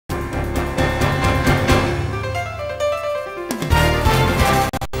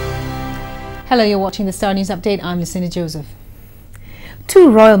Hello, you're watching the Star News Update. I'm Lucinda Joseph.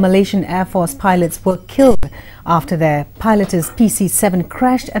 2 Royal Malaysian Air Force pilots were killed after their Pilatus PC-7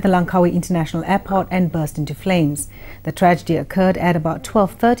 crashed at the Langkawi International Airport and burst into flames. The tragedy occurred at about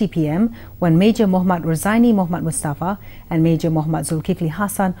 12:30 p.m. when Major Muhammad Rozaini Muhammad Mustafa and Major Muhammad Zulkifli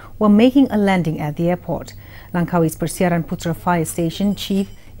Hassan were making a landing at the airport. Langkawi's Persiaran Putra Fire Station Chief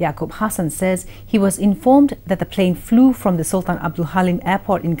Yaakob Hassan says he was informed that the plane flew from the Sultan Abdul Halim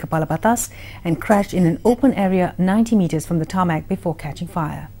Airport in Kepala Batas and crashed in an open area 90 meters from the tarmac before catching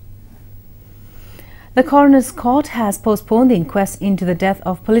fire. The coroner's court has postponed the inquest into the death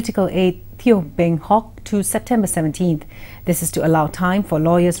of political aide Teoh Beng Hocks to September 17th. This is to allow time for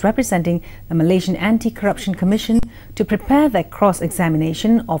lawyers representing the Malaysian Anti-Corruption Commission to prepare their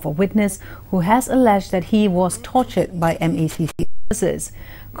cross-examination of a witness who has alleged that he was tortured by MACC officers.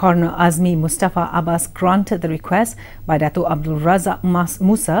 Coroner Azmi Mustafa Abbas granted the request by Dato' Abdul Razak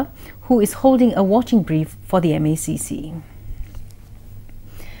Musa, who is holding a watching brief for the MACC.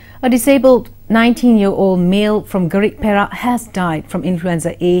 A disabled 19-year-old male from Gerik, Perak has died from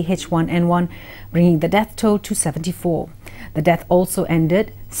influenza A H1N1, bringing the death toll to 74. The death also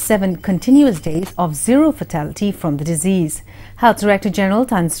ended 7 continuous days of zero fatality from the disease. Health Director General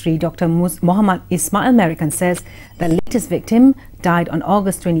Tan Sri Dr. Muhammad Ismail Merikan says the latest victim died on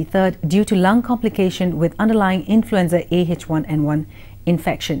August 23rd due to lung complication with underlying influenza A H1N1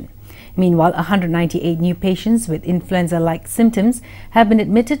 infection. Meanwhile, 198 new patients with influenza-like symptoms have been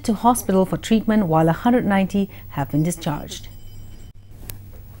admitted to hospital for treatment, while 190 have been discharged.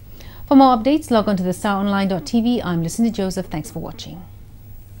 For more updates, log on to thestaronline.tv. I'm Lucinda Joseph. Thanks for watching.